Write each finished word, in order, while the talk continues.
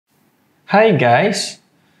Hi guys!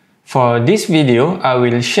 For this video, I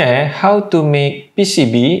will share how to make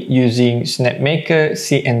PCB using Snapmaker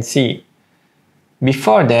CNC.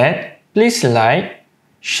 Before that, please like,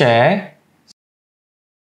 share,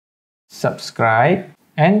 subscribe,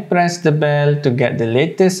 and press the bell to get the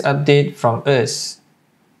latest update from us.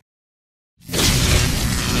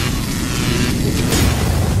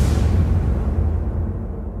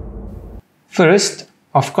 First,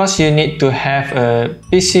 of course, you need to have a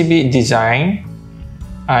PCB design.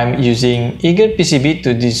 I'm using Eager PCB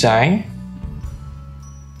to design.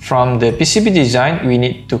 From the PCB design, we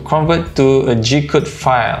need to convert to a G-code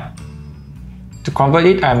file. To convert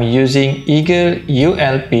it, I'm using Eager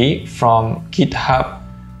ULP from GitHub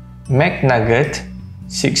McNugget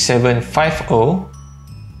 6750.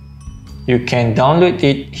 You can download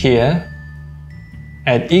it here.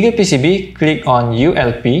 At Eager PCB, click on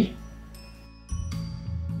ULP.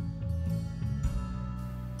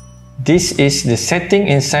 This is the setting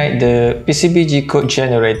inside the PCB G-code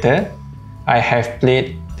generator. I have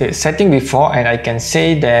played the setting before and I can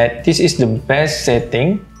say that this is the best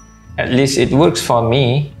setting. At least it works for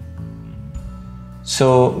me.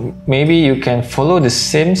 So maybe you can follow the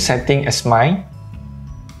same setting as mine.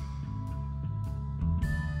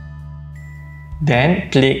 Then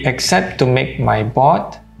click Accept to make my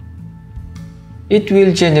board. It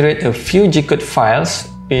will generate a few G-code files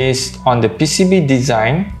based on the PCB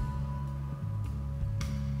design.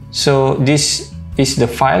 So this is the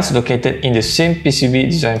files located in the same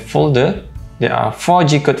PCB design folder. There are 4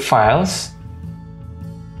 G-code files.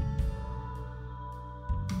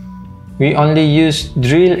 We only use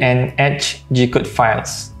drill and edge G-code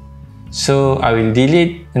files. So I will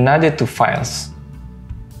delete another 2 files.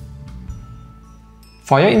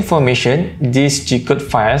 For your information, these G-code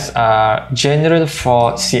files are general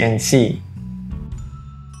for CNC.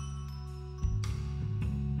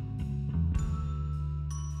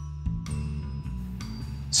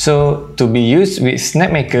 So to be used with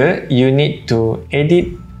Snapmaker, you need to edit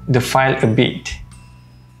the file a bit.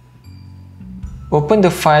 Open the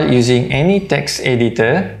file using any text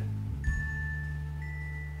editor.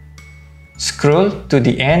 Scroll to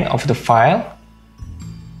the end of the file.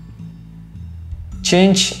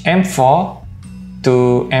 Change M4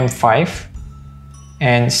 to M5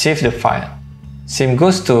 and save the file. Same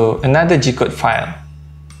goes to another G-code file.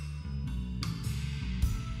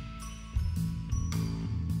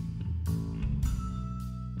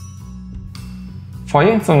 For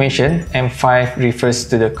your information, M5 refers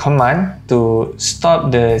to the command to stop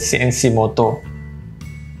the CNC motor.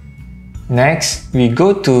 Next, we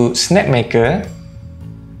go to Snapmaker.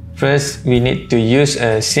 First, we need to use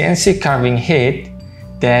a CNC carving head.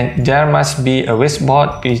 Then there must be a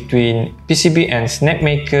wasteboard between PCB and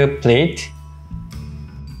Snapmaker plate.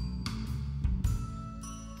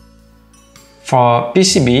 For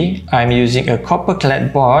PCB, I'm using a copper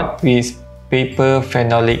clad board with paper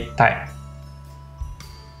phenolic type.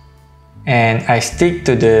 And I stick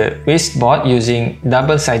to the wasteboard using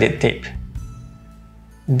double-sided tape.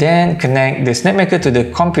 Then connect the Snapmaker to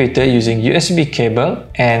the computer using USB cable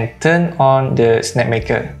and turn on the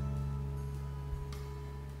Snapmaker.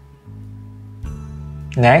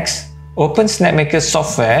 Next, open Snapmaker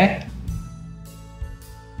software.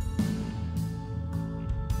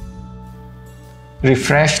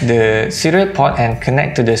 Refresh the serial port and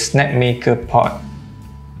connect to the Snapmaker port.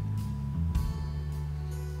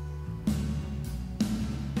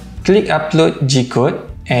 Click Upload G-code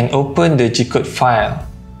and open the G-code file.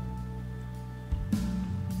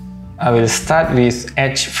 I will start with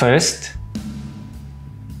edge first.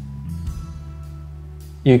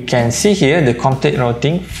 You can see here the complete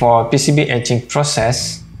routing for PCB etching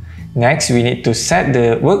process. Next, we need to set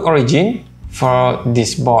the work origin for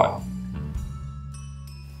this board.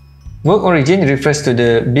 Work origin refers to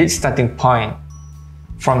the bit starting point.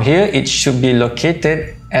 From here, it should be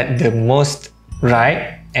located at the most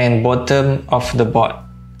right and bottom of the board.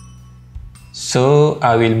 So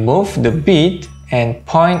I will move the bit and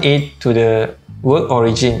point it to the work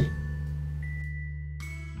origin.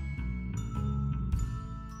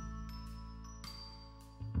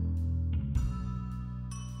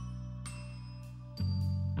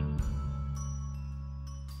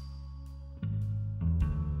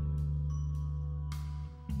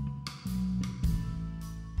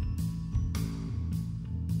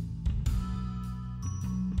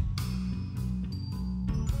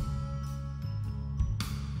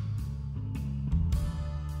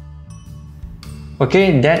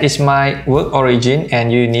 Okay, that is my work origin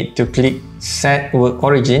and you need to click Set Work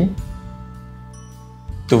Origin.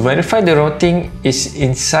 To verify the routing is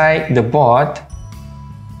inside the board,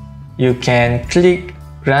 you can click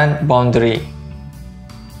run boundary.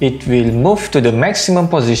 It will move to the maximum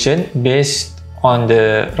position based on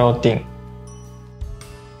the routing.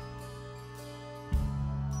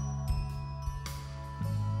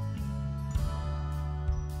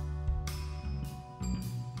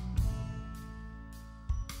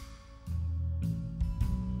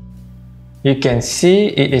 You can see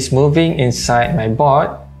it is moving inside my board.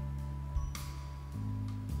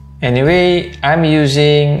 Anyway, I'm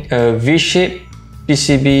using a Shape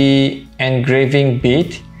PCB Engraving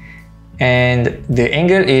Bit and the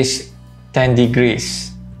angle is 10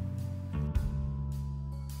 degrees.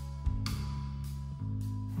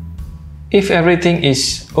 If everything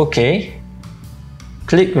is okay,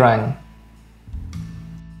 click Run.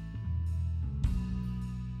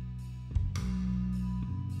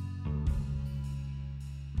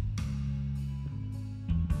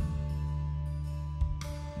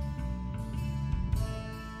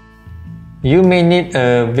 You may need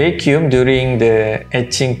a vacuum during the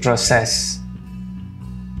etching process.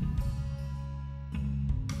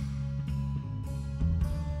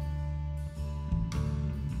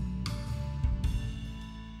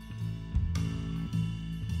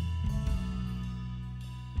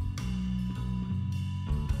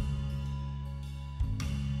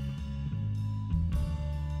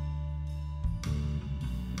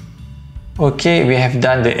 Okay, we have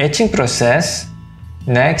done the etching process.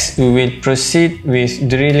 Next, we will proceed with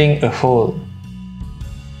drilling a hole.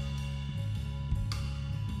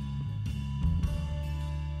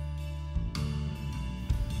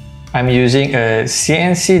 I'm using a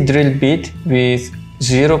CNC drill bit with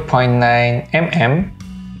 0.9 mm.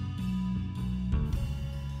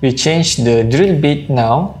 We change the drill bit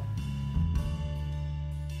now.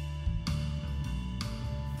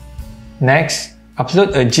 Next,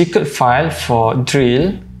 upload a G-code file for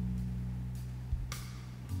drill.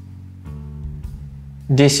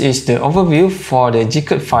 This is the overview for the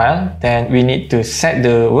G-code file. Then we need to set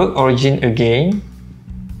the work origin again.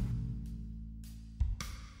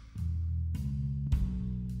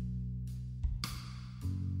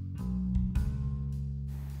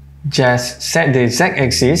 Just set the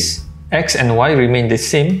z-axis, x and y remain the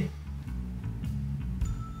same.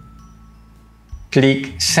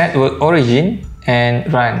 Click Set Work Origin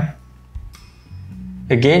and run.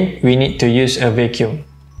 Again, we need to use a vacuum.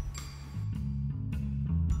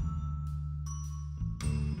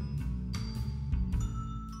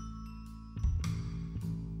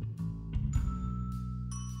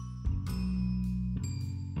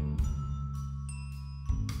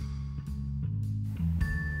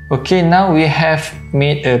 Okay, now we have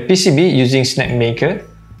made a PCB using Snapmaker.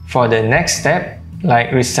 For the next step, like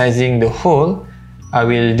resizing the hole, I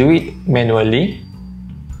will do it manually.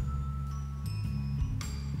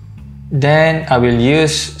 Then I will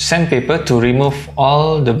use sandpaper to remove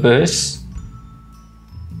all the burrs.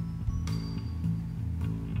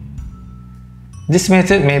 This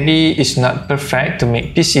method maybe is not perfect to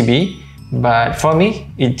make PCB, but for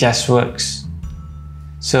me, it just works.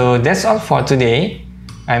 So that's all for today.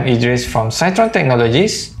 I'm Idris from Citron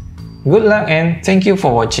Technologies. Good luck and thank you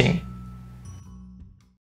for watching.